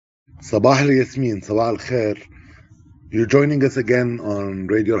Sabah al Yasmin, Sabah al Khair. You're joining us again on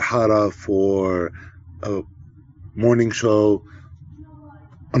Radio Al-Hara for a morning show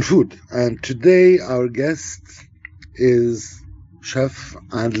on food. And today our guest is chef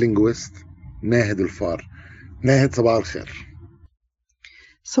and linguist Nahid Al-Far. Nahid, Sabah al Khair.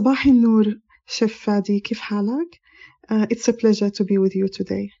 صباح النور شيف فادي كيف حالك؟ It's a pleasure to be with you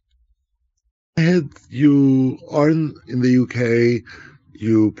today. Nahid, you are in the UK,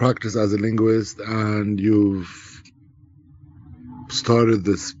 you practice as a linguist, and you've started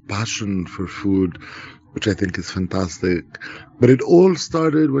this passion for food, which I think is fantastic. But it all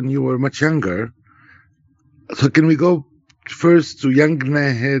started when you were much younger. So can we go first to young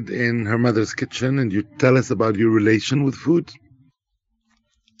Nahid in her mother's kitchen, and you tell us about your relation with food?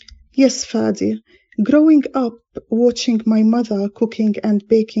 Yes, Fadi. Growing up, watching my mother cooking and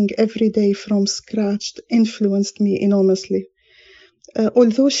baking every day from scratch influenced me enormously.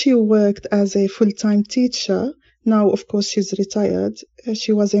 Although she worked as a full-time teacher, now of course she's retired,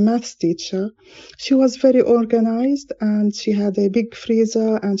 she was a maths teacher. She was very organized and she had a big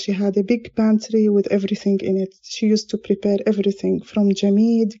freezer and she had a big pantry with everything in it. She used to prepare everything from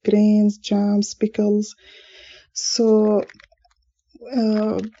jamid, grains, jams, pickles. So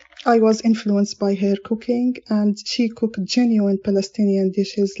I was influenced by her cooking, and she cooked genuine Palestinian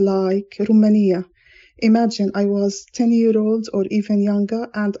dishes like rumaniya. Imagine I was 10-year-old or even younger,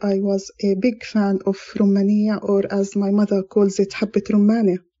 and I was a big fan of rumaniya, or as my mother calls it, حبة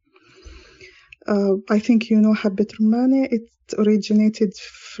رمانة. I think you know حبة رمانة. It originated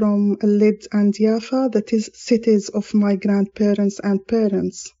from Lid and Jaffa, that is cities of my grandparents and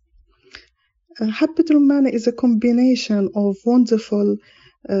parents. حبة رمانة is a combination of wonderful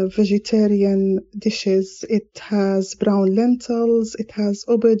vegetarian dishes. It has brown lentils, it has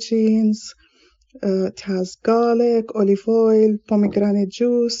aubergines, it has garlic, olive oil, pomegranate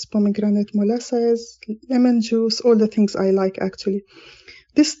juice, pomegranate molasses, lemon juice, all the things I like actually.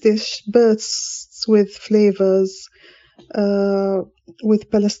 This dish bursts with flavors,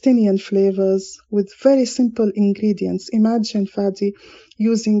 with Palestinian flavors, with very simple ingredients. Imagine, Fadi,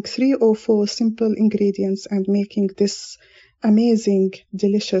 using 3 or 4 simple ingredients and making this amazing,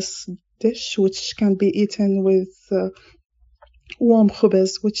 delicious dish, which can be eaten with warm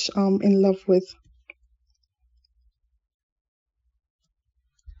khubz, which I'm in love with.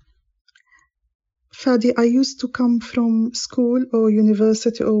 Fadi, I used to come from school or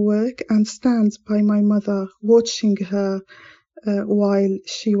university or work and stand by my mother, watching her while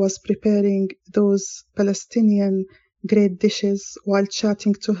she was preparing those Palestinian great dishes, while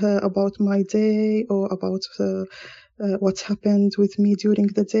chatting to her about my day or about what happened with me during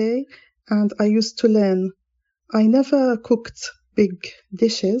the day. And I used to learn. I never cooked big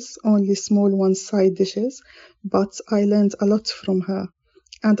dishes, only small one-side dishes, but I learned a lot from her.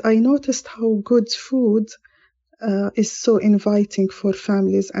 And I noticed how good food is so inviting for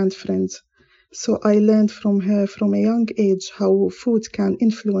families and friends. So I learned from her from a young age how food can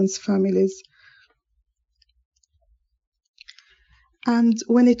influence families. And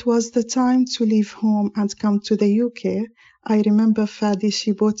when it was the time to leave home and come to the UK, I remember Fadi,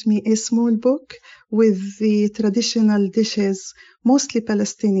 she bought me a small book with the traditional dishes, mostly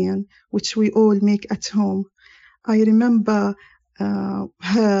Palestinian, which we all make at home. I remember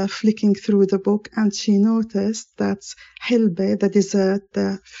her flicking through the book, and she noticed that hilbe, the dessert,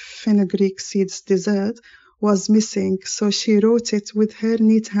 the fenugreek seeds dessert, was missing. So she wrote it with her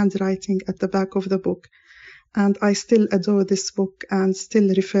neat handwriting at the back of the book. And I still adore this book and still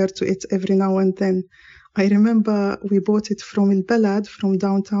refer to it every now and then. I remember we bought it from El Balad, from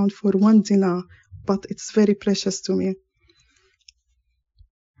downtown, for $1, but it's very precious to me.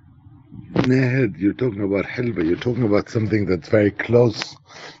 Nahid, you're talking about hilba. You're talking about something that's very close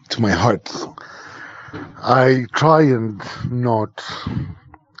to my heart. I try and not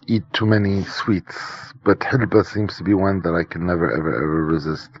eat too many sweets, but hilba seems to be one that I can never, ever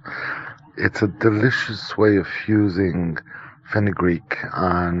resist. It's a delicious way of fusing fenugreek,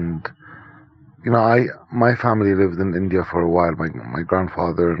 and my family lived in India for a while. My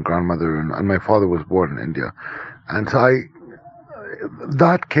grandfather and grandmother and my father was born in India, and so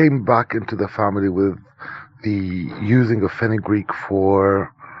that came back into the family with the using of fenugreek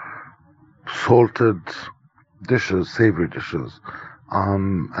for salted dishes, savory dishes,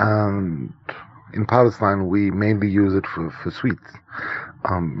 and in Palestine we mainly use it for sweets.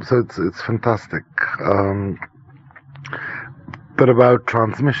 So it's fantastic. But about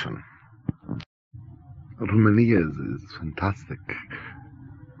transmission, Romania is fantastic.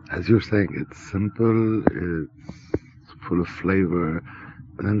 As you're saying, it's simple, it's full of flavor,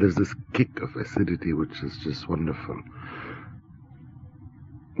 but then there's this kick of acidity which is just wonderful.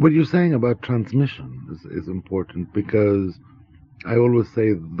 What you're saying about transmission is important, because I always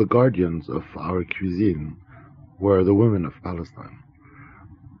say the guardians of our cuisine were the women of Palestine.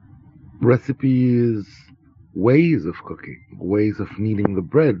 Recipes, ways of cooking, ways of kneading the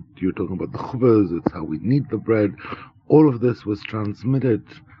bread. You're talking about the khubaz, it's how we knead the bread. All of this was transmitted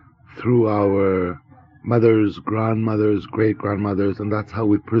through our mothers, grandmothers, great-grandmothers, and that's how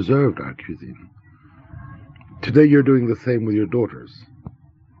we preserved our cuisine. Today you're doing the same with your daughters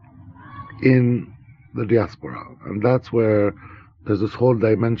in the diaspora, and that's where there's this whole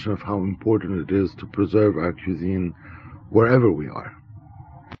dimension of how important it is to preserve our cuisine wherever we are.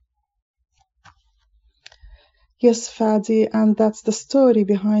 Yes, Fadi, and that's the story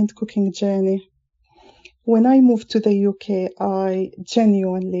behind Cooking Journey. When I moved to the UK, I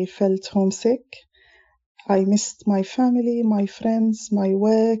genuinely felt homesick. I missed my family, my friends, my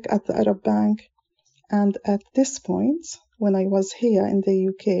work at the Arab Bank. And at this point, when I was here in the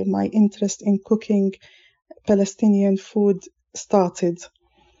UK, my interest in cooking Palestinian food started.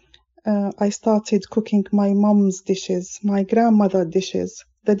 I started cooking my mom's dishes, my grandmother's dishes,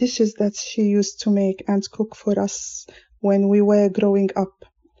 the dishes that she used to make and cook for us when we were growing up.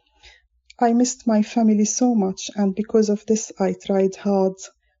 I missed my family so much, and because of this, I tried hard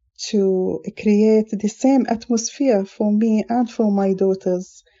to create the same atmosphere for me and for my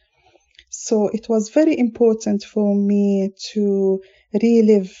daughters. So it was very important for me to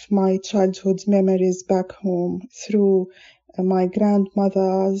relive my childhood memories back home through my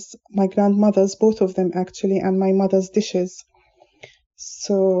grandmothers, both of them actually, and my mother's dishes.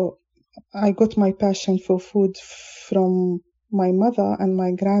 So I got my passion for food from my mother and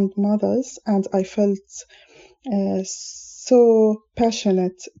my grandmothers, and I felt so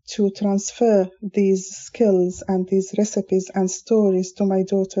passionate to transfer these skills and these recipes and stories to my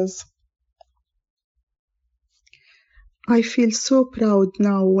daughters. I feel so proud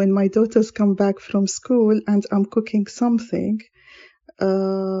now when my daughters come back from school and I'm cooking something,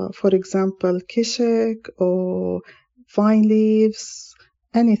 for example, kishk or vine leaves,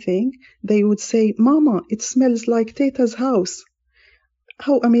 anything. They would say, "Mama, it smells like Teta's house."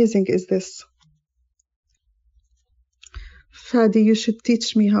 How amazing is this? Fadi, you should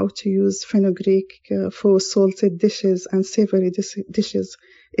teach me how to use fenugreek for salted dishes and savory dishes.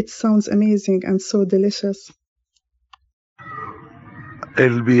 It sounds amazing and so delicious.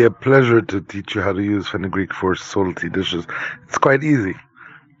 It'll be a pleasure to teach you how to use fenugreek for salty dishes. It's quite easy.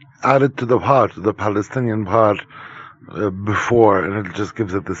 Add it to the pot, the Palestinian pot, before, and it just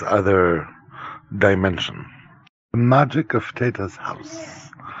gives it this other dimension. The magic of Teta's house.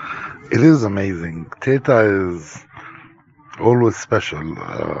 It is amazing. Teta is always special.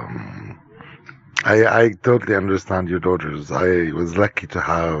 I totally understand your daughters. I was lucky to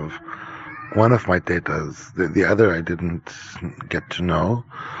have one of my tetas. The other I didn't get to know.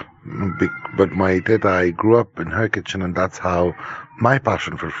 But my teta, I grew up in her kitchen, and that's how my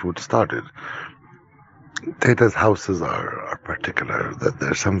passion for food started. Teta's houses are particular. That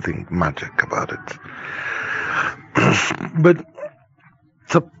there's something magic about it. But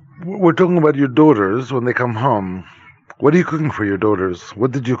so we're talking about your daughters when they come home. What are you cooking for your daughters?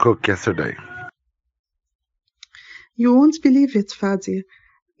 What did you cook yesterday? You won't believe it, Fadi.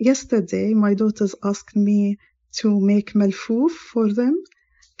 Yesterday, my daughters asked me to make malfouf for them,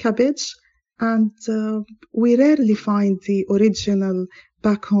 cabbage, and we rarely find the original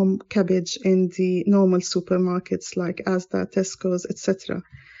back home cabbage in the normal supermarkets like Asda, Tesco's, etc.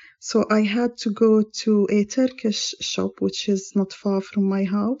 So I had to go to a Turkish shop, which is not far from my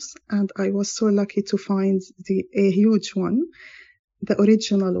house, and I was so lucky to find a huge one, the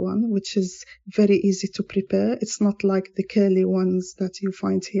original one, which is very easy to prepare. It's not like the curly ones that you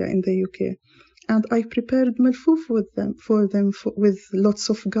find here in the UK. And I prepared malfouf for them with lots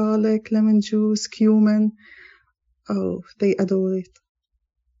of garlic, lemon juice, cumin. Oh, they adore it.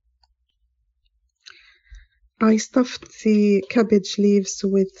 I stuffed the cabbage leaves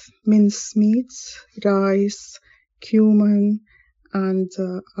with mincemeat, rice, cumin, and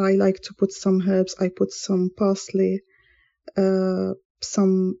I like to put some herbs. I put some parsley,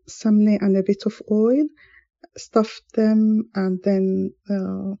 some samne and a bit of oil, stuffed them, and then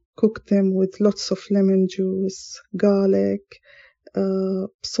cooked them with lots of lemon juice, garlic,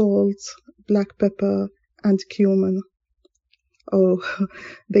 salt, black pepper, and cumin. Oh,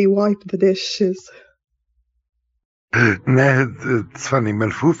 they wipe the dishes. It's funny.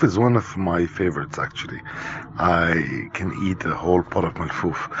 Malfouf is one of my favorites, actually. I can eat a whole pot of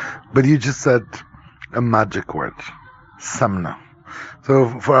malfouf. But you just said a magic word, samna.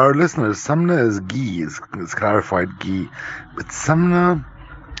 So for our listeners, samna is ghee, is clarified ghee. But samna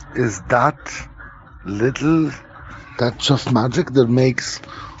is that little touch of magic that makes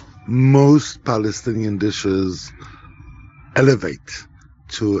most Palestinian dishes elevate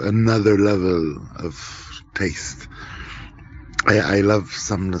to another level of taste. I love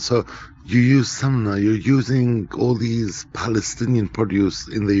samna. So you use samna, you're using all these Palestinian produce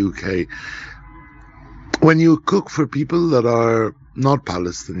in the UK. When you cook for people that are not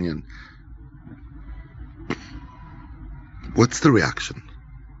Palestinian, what's the reaction?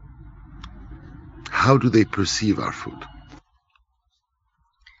 How do they perceive our food?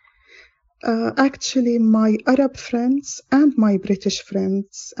 Actually, my Arab friends and my British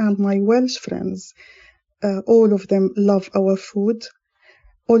friends and my Welsh friends, all of them love our food.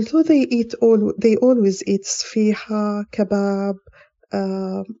 Although they always eat sfiha, kebab,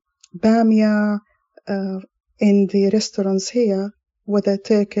 bamia in the restaurants here, whether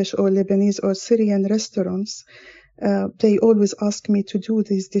Turkish or Lebanese or Syrian restaurants. They always ask me to do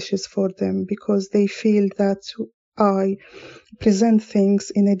these dishes for them because they feel that I present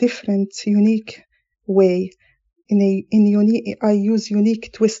things in a different, unique way. I use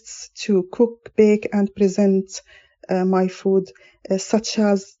unique twists to cook, bake, and present my food, such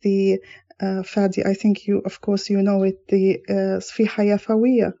as the Fadi. I think of course, you know it. The sfiha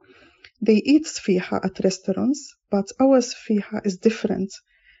yafawiya. They eat sfiha at restaurants, but our sfiha is different.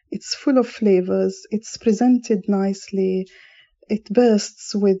 It's full of flavors. It's presented nicely. It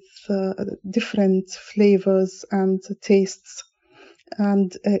bursts with different flavors and tastes.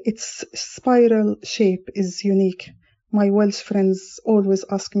 And its spiral shape is unique. My Welsh friends always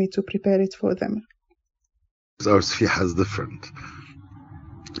ask me to prepare it for them. Our sfiha is different.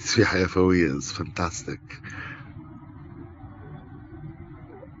 Sfiha yafawiya is fantastic.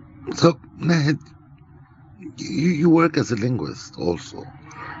 So, Nahid, you work as a linguist also.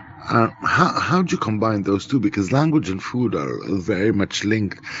 How do you combine those two? Because language and food are very much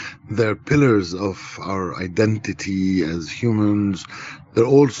linked. They're pillars of our identity as humans. They're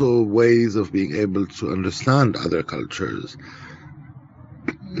also ways of being able to understand other cultures.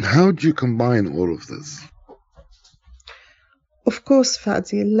 How do you combine all of this? Of course,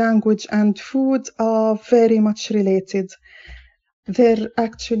 Fadi, language and food are very much related. They're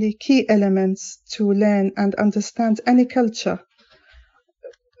actually key elements to learn and understand any culture.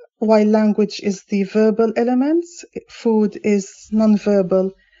 While language is the verbal element, food is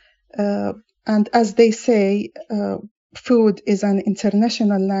non-verbal. And as they say, food is an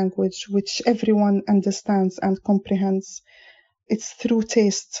international language which everyone understands and comprehends. It's through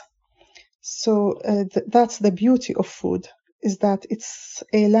taste. So that's the beauty of food, is that it's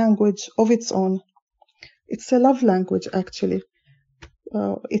a language of its own. It's a love language, actually.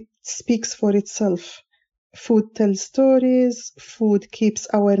 It speaks for itself. Food tells stories, food keeps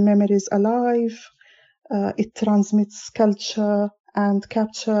our memories alive, it transmits culture and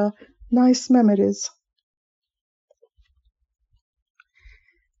capture nice memories.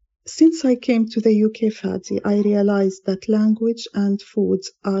 Since I came to the UK, Fadi, I realized that language and food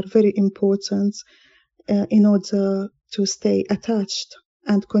are very important in order to stay attached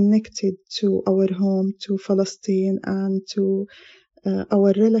and connected to our home, to Palestine, and to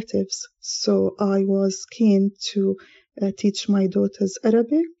our relatives. So I was keen to teach my daughters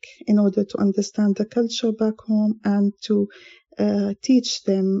Arabic in order to understand the culture back home and to teach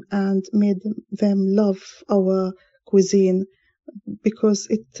them and made them love our cuisine because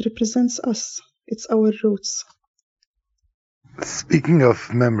it represents us. It's our roots. Speaking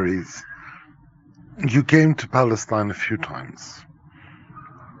of memories, you came to Palestine a few times.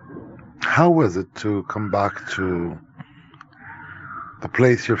 How was it to come back to the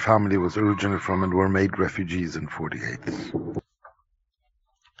place your family was originally from and were made refugees in 48?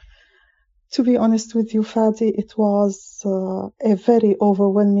 To be honest with you, Fadi, it was a very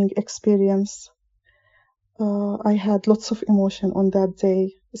overwhelming experience. I had lots of emotion on that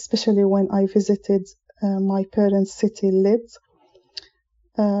day, especially when I visited my parents' city, Lid.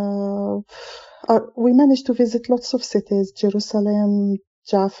 We managed to visit lots of cities, Jerusalem,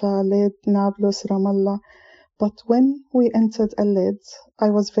 Jaffa, Lid, Nablus, Ramallah. But when we entered Lid,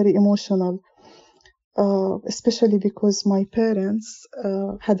 I was very emotional, especially because my parents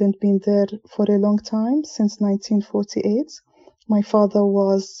hadn't been there for a long time, since 1948. My father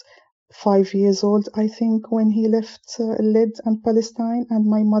was 5 years old, I think, when he left Lid and Palestine, and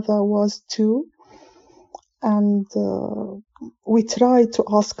my mother was 2. And we tried to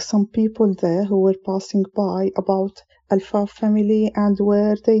ask some people there who were passing by about Al-Faf family and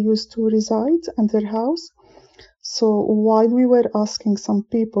where they used to reside and their house. So while we were asking some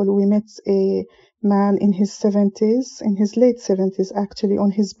people, we met a man in his 70s, in his late 70s actually,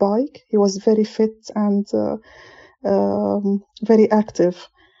 on his bike. He was very fit and very active.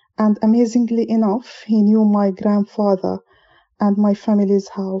 And amazingly enough, he knew my grandfather and my family's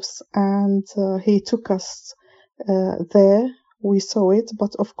house, and he took us there. We saw it,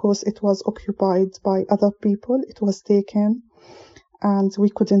 but of course it was occupied by other people. It was taken, and we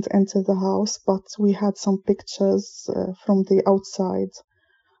couldn't enter the house, but we had some pictures from the outside.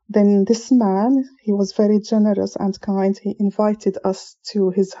 Then this man, he was very generous and kind. He invited us to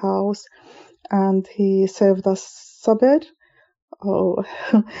his house, and he served us sabr. Oh,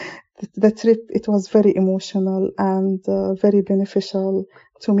 the trip, it was very emotional and very beneficial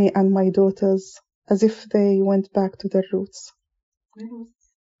to me and my daughters, as if they went back to their roots.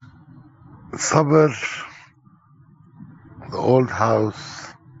 Sabr, the old house,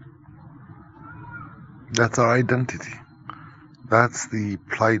 that's our identity. That's the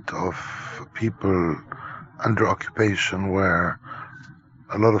plight of people under occupation, where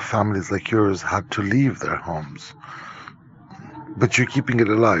a lot of families like yours had to leave their homes. But you're keeping it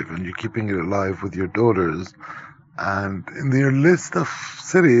alive, and you're keeping it alive with your daughters. And in your list of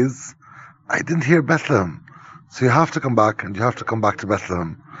cities, I didn't hear Bethlehem. So you have to come back, and you have to come back to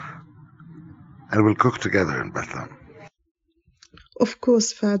Bethlehem. And we'll cook together in Bethlehem. Of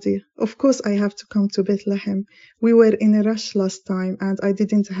course, Fadi. Of course, I have to come to Bethlehem. We were in a rush last time, and I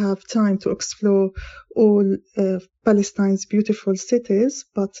didn't have time to explore all Palestine's beautiful cities.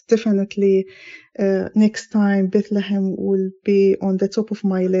 But definitely, next time Bethlehem will be on the top of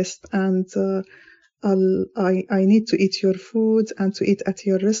my list, and I need to eat your food and to eat at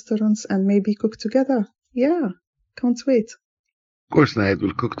your restaurants and maybe cook together. Yeah, can't wait. Of course, Nahid,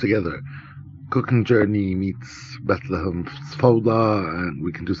 we'll cook together. Cooking Journey meets Bethlehem Fawda, and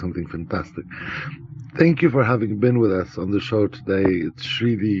we can do something fantastic. Thank you for having been with us on the show today. It's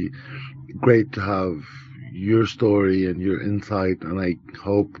really great to have your story and your insight, and I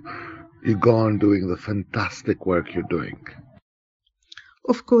hope you go on doing the fantastic work you're doing.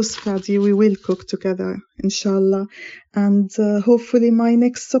 Of course, Fadi, we will cook together, inshallah. And hopefully my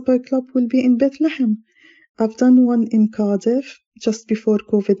next supper club will be in Bethlehem. I've done one in Cardiff just before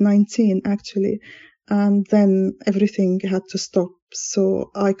COVID-19, actually, and then everything had to stop.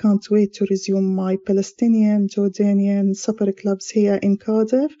 So I can't wait to resume my Palestinian, Jordanian supper clubs here in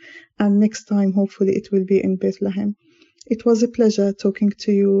Cardiff, and next time, hopefully, it will be in Bethlehem. It was a pleasure talking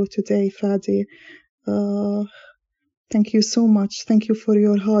to you today, Fadi. Thank you so much. Thank you for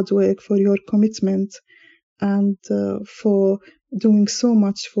your hard work, for your commitment, and for doing so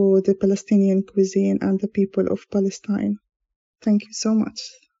much for the Palestinian cuisine and the people of Palestine. Thank you so much.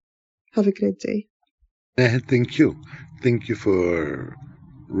 Have a great day. Thank you. Thank you for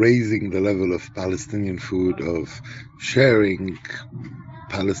raising the level of Palestinian food, of sharing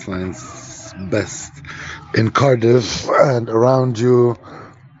Palestine's best in Cardiff and around you.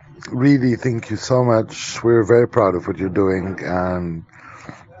 Really, thank you so much. We're very proud of what you're doing, and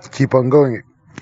keep on going.